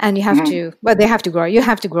 and you have to. Well, they have to grow. You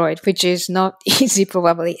have to grow it, which is not easy,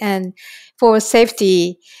 probably. And for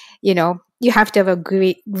safety, you have to have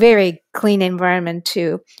a very clean environment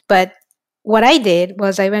too. But what I did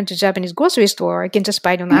was I went to Japanese grocery store. I can just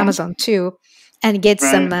buy it on Amazon too, and get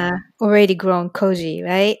some already grown koji,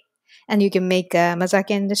 right? And you can make mazake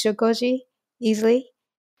and the shokoji easily.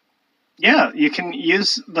 Yeah, you can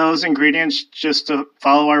use those ingredients just to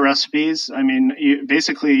follow our recipes. I mean,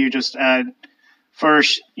 you just add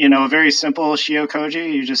first, a very simple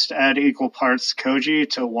shiokoji. You just add equal parts koji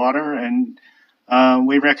to water, and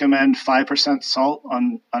we recommend 5% salt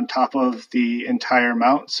on top of the entire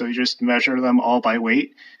amount. So you just measure them all by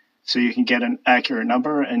weight so you can get an accurate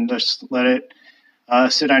number, and just let it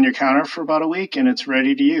sit on your counter for about a week, and it's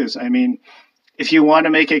ready to use. I mean, if you want to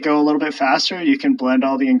make it go a little bit faster, you can blend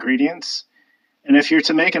all the ingredients. And if you're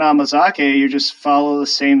to make an amazake, you just follow the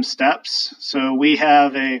same steps. So we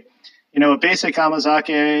have a basic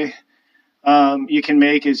amazake you can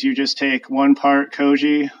make is you just take 1 part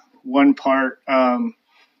koji, 1 part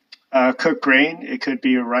cooked grain. It could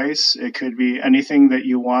be a rice. It could be anything that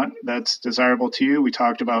you want that's desirable to you. We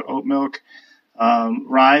talked about oat milk.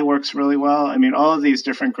 Rye works really well. I mean, all of these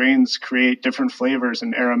different grains create different flavors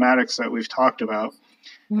and aromatics that we've talked about.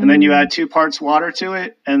 And then you add 2 parts water to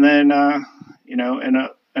it, and then, and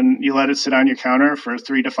you let it sit on your counter for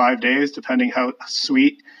 3 to 5 days, depending how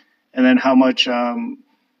sweet, and then how much,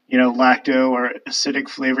 lacto or acidic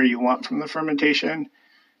flavor you want from the fermentation.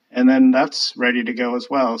 And then that's ready to go as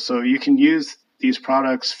well. So you can use these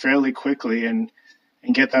products fairly quickly and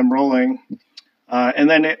get them rolling. And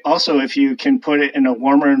then also, if you can put it in a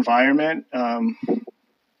warmer environment, on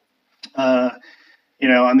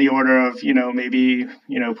the order of, maybe,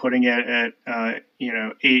 putting it at,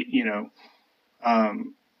 8,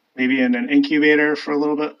 maybe in an incubator for a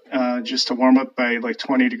little bit, just to warm up by like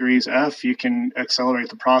 20 degrees F, you can accelerate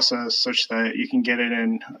the process such that you can get it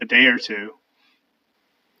in a day or two.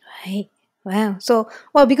 Right. Wow. So,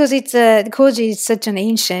 because it's koji is such an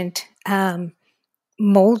ancient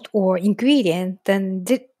mold or ingredient, then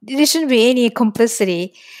there shouldn't be any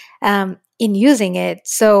complexity in using it.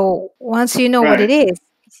 So once you know what it is,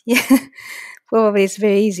 probably it's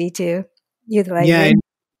very easy to utilize it. And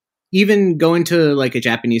even going to like a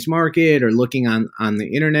Japanese market or looking on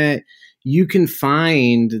the internet, you can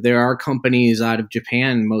find there are companies out of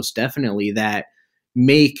Japan, most definitely, that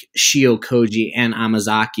make shiokoji and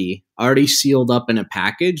amazake already sealed up in a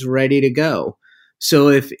package, ready to go. So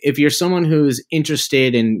if you're someone who's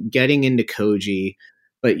interested in getting into koji,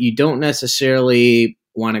 but you don't necessarily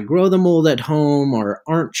want to grow the mold at home or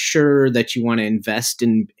aren't sure that you want to invest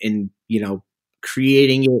in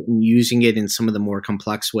creating it and using it in some of the more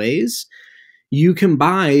complex ways, you can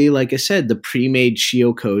buy, like I said, the pre-made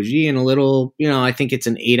Shio Koji in a little, I think it's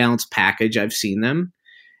an 8-ounce package. I've seen them.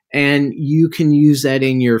 And you can use that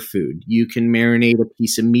in your food. You can marinate a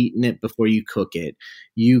piece of meat in it before you cook it.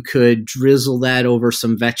 You could drizzle that over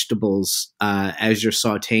some vegetables as you're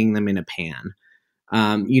sauteing them in a pan.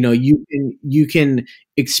 You can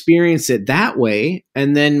experience it that way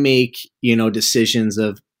and then make, decisions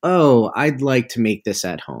of, oh, I'd like to make this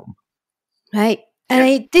at home. Right.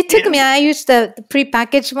 And it took me, I used the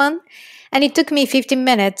pre-packaged one, and it took me 15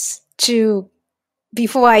 minutes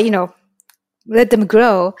before I, let them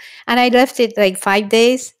grow. And I left it like 5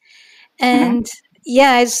 days. And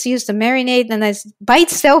I just used the marinade, and by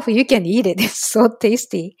itself, you can eat it. It's so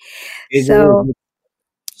tasty.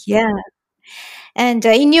 Yeah. And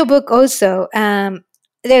in your book also,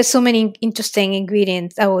 there's so many interesting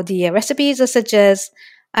ingredients. The recipes are such as,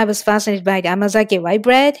 I was fascinated by the amazake white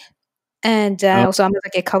bread, and also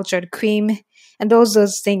amazake cultured cream, and all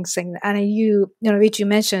those things. And which you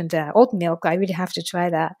mentioned, oat milk. I really have to try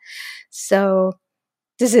that. So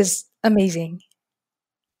this is amazing.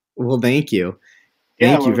 Well, thank you.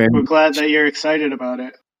 Thank you very much. We're glad that you're excited about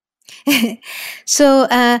it. So,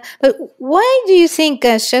 but why do you think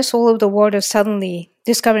chefs all over the world are suddenly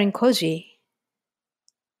discovering Koji?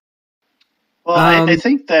 Well, I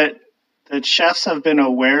think that chefs have been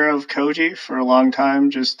aware of Koji for a long time,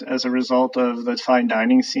 just as a result of the fine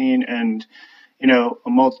dining scene and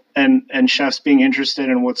and chefs being interested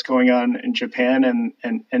in what's going on in Japan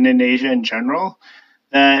and in Asia in general,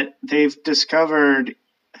 that they've discovered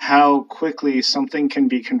how quickly something can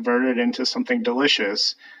be converted into something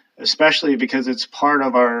delicious, especially because it's part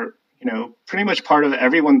of our, pretty much part of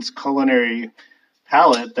everyone's culinary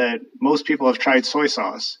palate, that most people have tried soy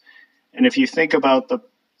sauce. And if you think about the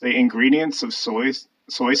ingredients of soy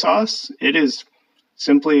sauce, it is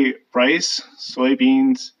simply rice,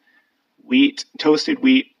 soybeans, wheat, toasted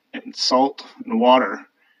wheat, and salt and water.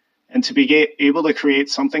 And to be able to create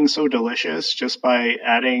something so delicious just by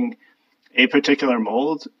adding a particular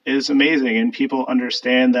mold is amazing. And people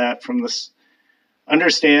understand that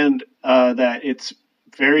that it's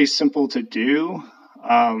very simple to do,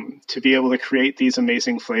 to be able to create these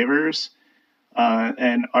amazing flavors.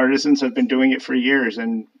 And artisans have been doing it for years,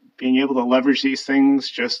 and being able to leverage these things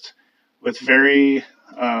just with very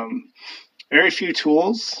few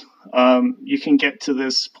tools, you can get to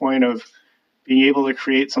this point of being able to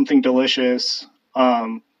create something delicious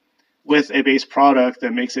with a base product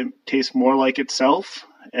that makes it taste more like itself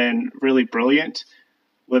and really brilliant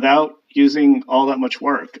without using all that much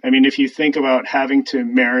work. I mean, if you think about having to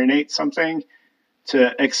marinate something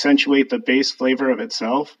to accentuate the base flavor of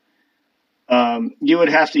itself, you would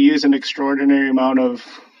have to use an extraordinary amount of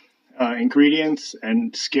ingredients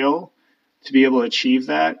and skill to be able to achieve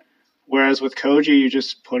that. Whereas with Koji, you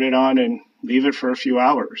just put it on and leave it for a few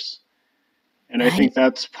hours. And I think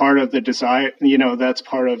that's part of the desire, that's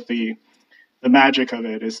part of the magic of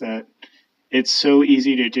it, is that it's so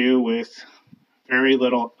easy to do with very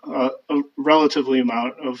little, a relatively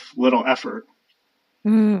amount of little effort.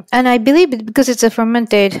 And I believe because it's a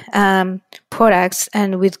fermented products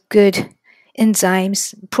and with good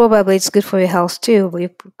enzymes, probably it's good for your health too. You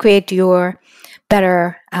create your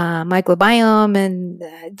better microbiome, and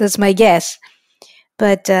that's my guess.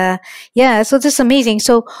 But so this is amazing.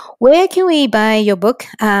 So where can we buy your book?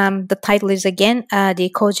 The title is again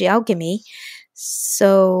the Koji Alchemy.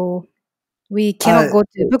 So we cannot go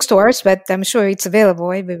to bookstores, but I'm sure it's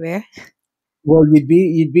available everywhere. Well,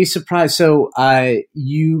 you'd be surprised. So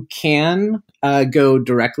you can go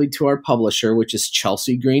directly to our publisher, which is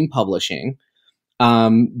Chelsea Green Publishing.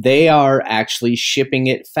 They are actually shipping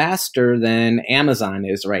it faster than Amazon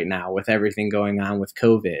is right now with everything going on with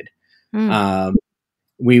COVID.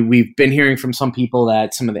 We've been hearing from some people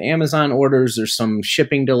that some of the Amazon orders, there's some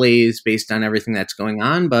shipping delays based on everything that's going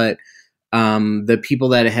on. But the people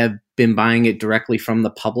that have been buying it directly from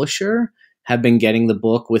the publisher have been getting the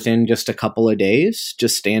book within just a couple of days,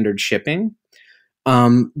 just standard shipping.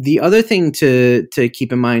 The other thing to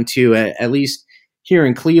keep in mind too, at least here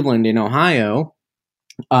in Cleveland, in Ohio,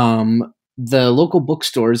 the local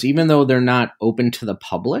bookstores, even though they're not open to the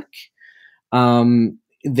public,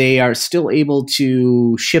 they are still able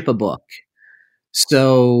to ship a book.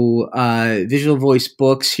 So Visual Voice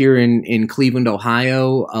Books here in Cleveland,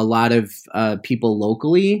 Ohio, a lot of people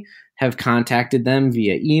locally have contacted them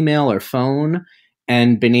via email or phone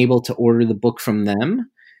and been able to order the book from them.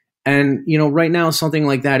 And, right now something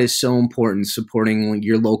like that is so important, supporting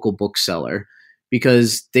your local bookseller.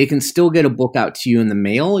 because they can still get a book out to you in the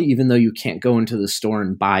mail, even though you can't go into the store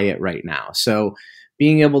and buy it right now. So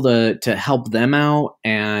being able to help them out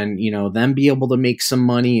and, them be able to make some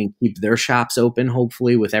money and keep their shops open,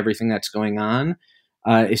 hopefully with everything that's going on,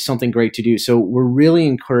 is something great to do. So we're really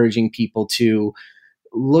encouraging people to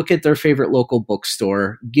look at their favorite local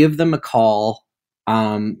bookstore, give them a call.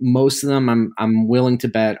 Most of them, I'm willing to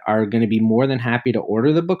bet, are going to be more than happy to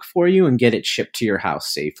order the book for you and get it shipped to your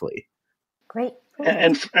house safely. Great.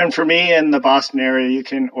 And for me in the Boston area, you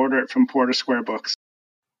can order it from Porter Square Books.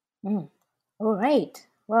 All right.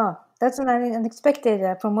 Well, that's an unexpected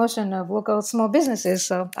promotion of local small businesses.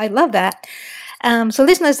 So I love that. So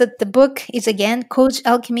listeners, the book is again Koji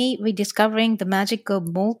Alchemy, Rediscovering the Magic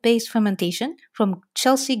of Mold-Based Fermentation from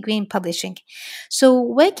Chelsea Green Publishing. So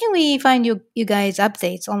where can we find you guys'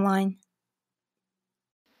 updates online?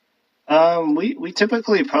 We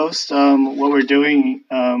typically post what we're doing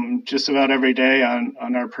just about every day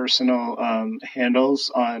on our personal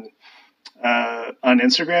handles on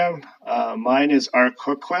Instagram. Mine is Our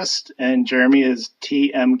Cook Quest, and Jeremy is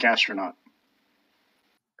TM Gastronaut.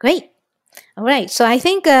 Great. All right. So I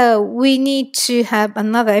think we need to have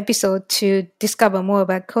another episode to discover more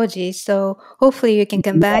about Koji. So hopefully you can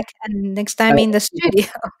come back and next time in the studio.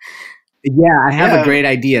 Yeah, I have a great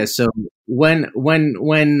idea. So when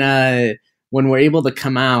we're able to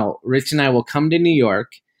come out, Rich and I will come to New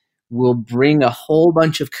York. We'll bring a whole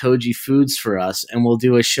bunch of Koji foods for us, and we'll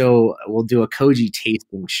do a show. We'll do a Koji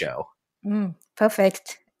tasting show.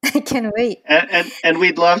 Perfect. I can't wait. And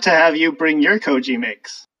we'd love to have you bring your Koji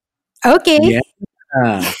mix. Okay. Yeah.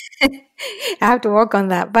 I have to work on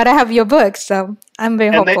that, but I have your book, so I'm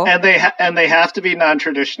very hopeful. And they have to be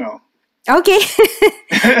non-traditional. Okay.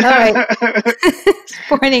 All right.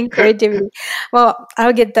 Supporting creativity. Well,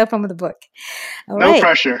 I'll get that from the book. All no right.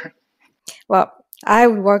 pressure. Well, I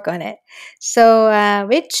will work on it. So,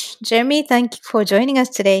 Rich, Jeremy, thank you for joining us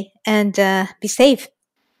today, and be safe.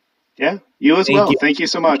 Yeah, you as well. Thank you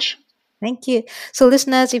so much. Thank you. So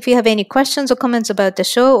listeners, if you have any questions or comments about the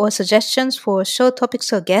show or suggestions for show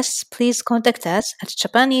topics or guests, please contact us at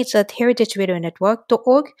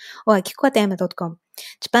japaneats@heritageradionetwork.org or akikoatayama.com.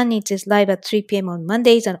 Japan Eats is live at 3 p.m. on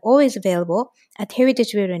Mondays and always available at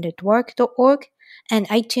heritageradionetwork.org and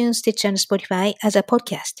iTunes, Stitcher, and Spotify as a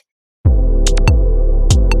podcast.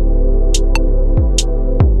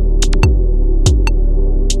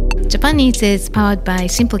 Japan Eats is powered by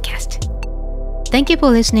Simplecast. Thank you for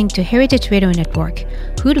listening to Heritage Radio Network,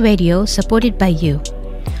 food radio supported by you.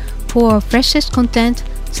 For freshest content,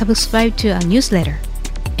 subscribe to our newsletter.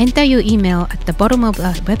 Enter your email at the bottom of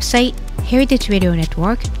our website,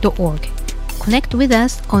 heritageradionetwork.org. Connect with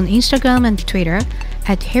us on Instagram and Twitter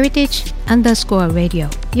at heritage_radio.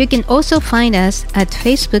 You can also find us at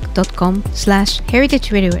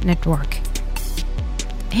facebook.com/Heritage Radio Network.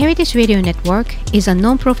 Heritage Radio Network is a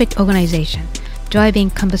non-profit organization driving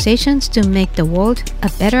conversations to make the world a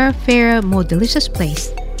better, fairer, more delicious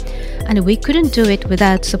place. And we couldn't do it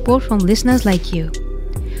without support from listeners like you.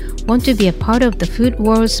 Want to be a part of the food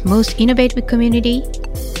world's most innovative community?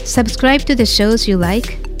 Subscribe to the shows you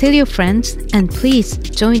like, tell your friends, and please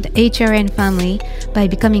join the HRN family by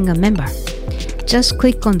becoming a member. Just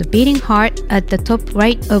click on the beating heart at the top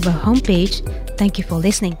right of our homepage. Thank you for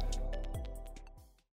listening.